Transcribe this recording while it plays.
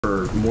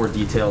for more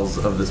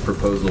details of this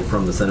proposal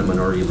from the Senate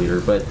Minority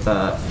Leader, but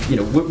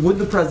would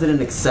the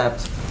president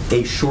accept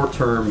a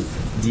short-term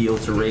deal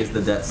to raise the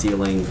debt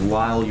ceiling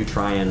while you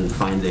try and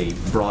find a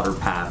broader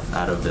path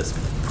out of this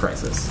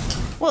crisis?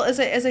 Well, as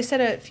I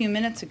said a few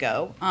minutes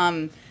ago,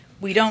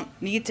 we don't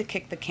need to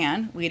kick the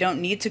can. We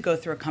don't need to go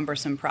through a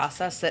cumbersome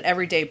process that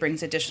every day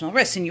brings additional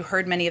risks. And you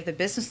heard many of the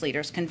business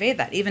leaders convey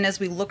that. Even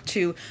as we look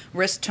to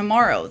risk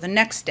tomorrow, the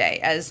next day,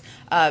 as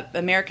the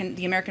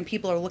American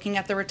people are looking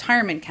at their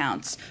retirement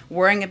counts,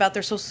 worrying about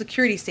their Social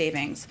Security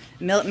savings,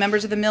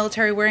 members of the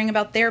military worrying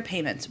about their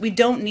payments. We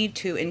don't need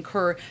to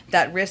incur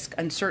that risk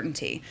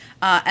uncertainty.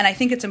 And I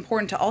think it's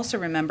important to also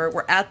remember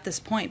we're at this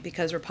point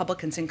because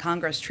Republicans in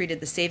Congress treated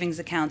the savings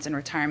accounts and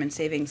retirement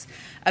savings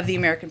of the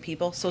American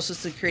people, Social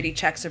Security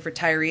checks of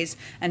retirees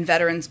and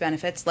veterans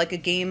benefits, like a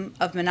game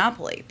of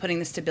Monopoly, putting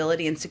the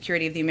stability and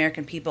security of the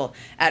American people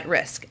at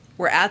risk.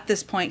 We're at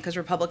this point because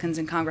Republicans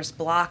in Congress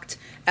blocked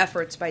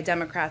efforts by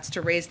Democrats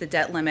to raise the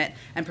debt limit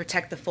and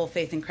protect the full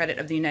faith and credit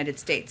of the United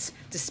States,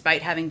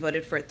 despite having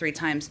voted for it 3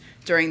 times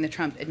during the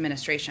Trump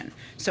administration.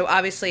 So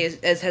obviously,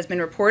 as has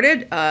been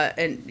reported,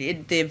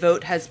 the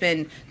vote has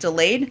been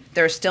delayed.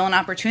 There's still an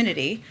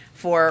opportunity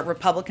for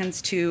Republicans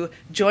to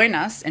join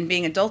us in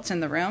being adults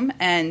in the room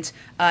and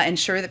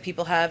ensure that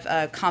people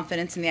have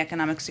confidence in the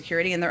economic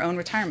security and their own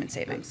retirement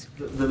savings.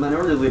 The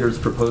Minority Leader's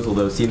proposal,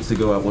 though, seems to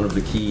go at one of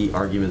the key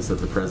arguments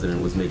that the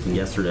president was making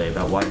yesterday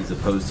about why he's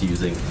opposed to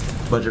using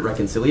budget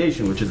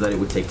reconciliation, which is that it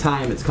would take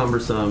time, it's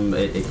cumbersome,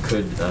 it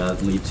could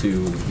lead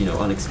to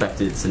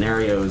unexpected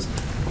scenarios.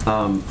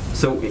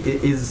 So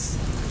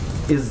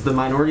is the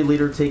Minority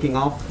Leader taking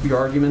off your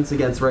arguments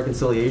against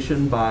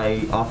reconciliation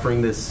by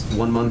offering this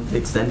 1-month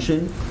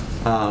extension?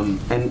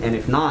 And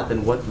if not,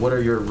 then what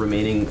are your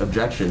remaining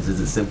objections? Is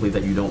it simply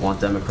that you don't want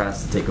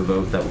Democrats to take a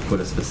vote that would put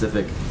a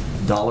specific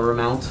dollar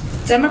amount?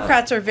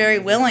 Democrats are very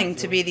willing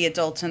to be the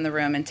adults in the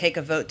room and take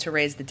a vote to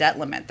raise the debt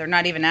limit. They're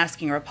not even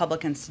asking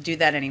Republicans to do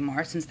that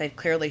anymore, since they've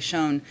clearly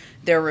shown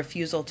their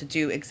refusal to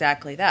do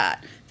exactly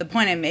that. The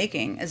point I'm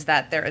making is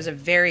that there is a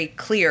very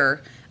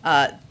clear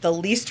the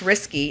least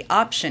risky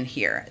option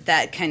here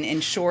that can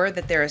ensure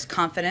that there is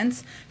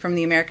confidence from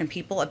the American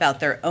people about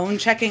their own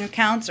checking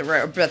accounts or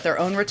about their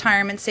own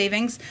retirement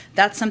savings.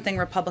 That's something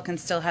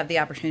Republicans still have the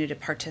opportunity to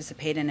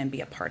participate in and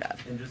be a part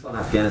of. And just on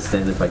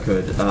Afghanistan, if I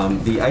could,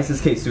 the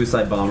ISIS-K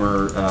suicide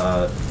bomber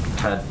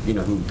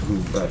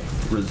who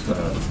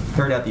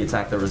carried out the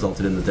attack that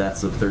resulted in the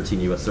deaths of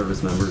 13 U.S.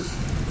 service members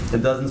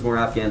and dozens more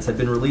Afghans had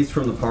been released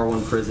from the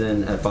Parwan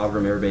prison at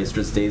Bagram Air Base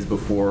just days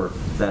before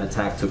that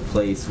attack took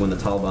place when the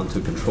Taliban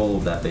took control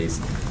of that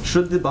base.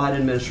 Should the Biden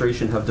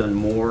administration have done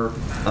more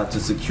to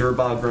secure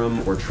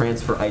Bagram or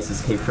transfer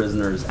ISIS-K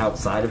prisoners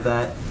outside of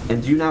that?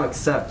 And do you now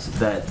accept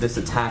that this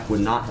attack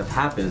would not have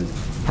happened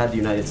had the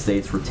United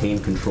States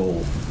retained control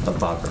of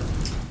Bagram?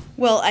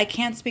 Well, I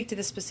can't speak to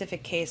the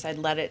specific case. I'd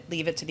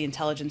leave it to the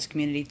intelligence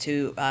community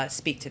to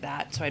speak to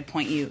that, so I'd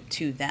point you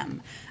to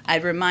them.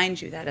 I'd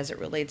remind you that as it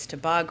relates to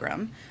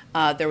Bagram,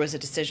 there was a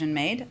decision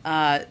made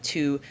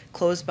to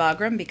close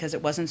Bagram because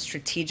it wasn't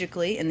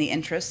strategically in the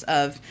interests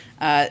of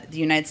the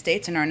United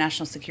States and our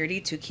national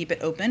security to keep it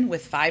open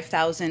with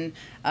 5,000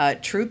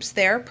 troops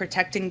there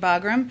protecting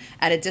Bagram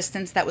at a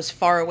distance that was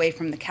far away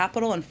from the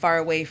capital and far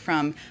away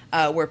from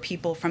where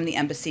people from the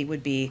embassy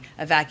would be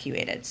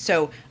evacuated.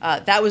 So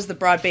that was the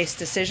broad-based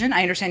decision.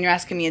 I understand you're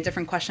asking me a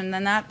different question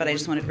than that, but I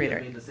just wanted to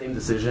reiterate. Would he have made the same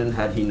decision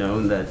had he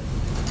known that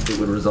it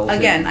would result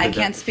Again, I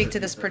can't speak to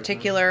this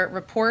particular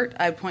report.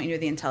 I would point you to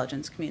the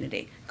intelligence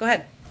community. Go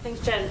ahead.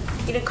 Thanks, Jen.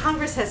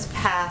 Congress has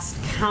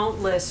passed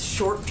countless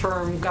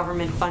short-term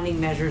government funding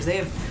measures. They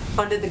have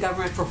funded the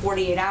government for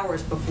 48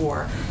 hours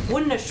before.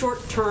 Wouldn't a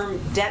short-term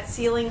debt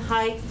ceiling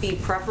hike be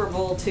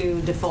preferable to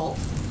default?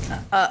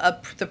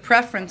 The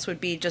preference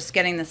would be just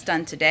getting this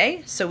done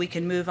today so we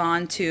can move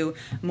on to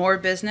more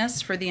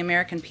business for the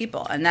American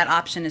people, and that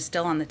option is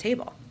still on the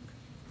table.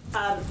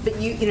 But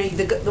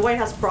the White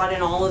House brought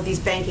in all of these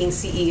banking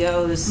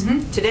CEOs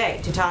today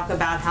to talk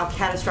about how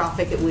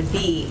catastrophic it would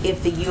be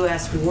if the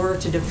U.S. were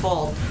to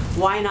default.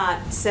 Why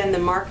not send the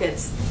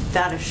markets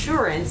that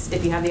assurance,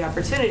 if you have the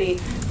opportunity,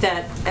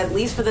 that at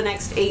least for the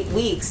next 8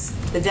 weeks,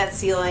 the debt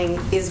ceiling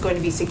is going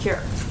to be secure?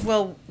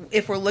 Well,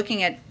 if we're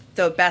looking at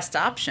the best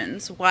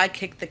options, why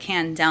kick the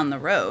can down the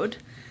road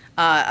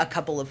a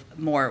couple of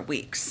more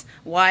weeks?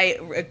 Why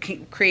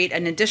create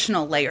an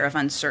additional layer of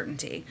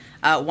uncertainty?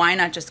 Why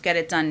not just get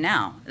it done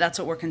now? That's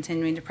what we're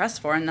continuing to press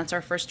for, and that's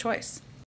our first choice.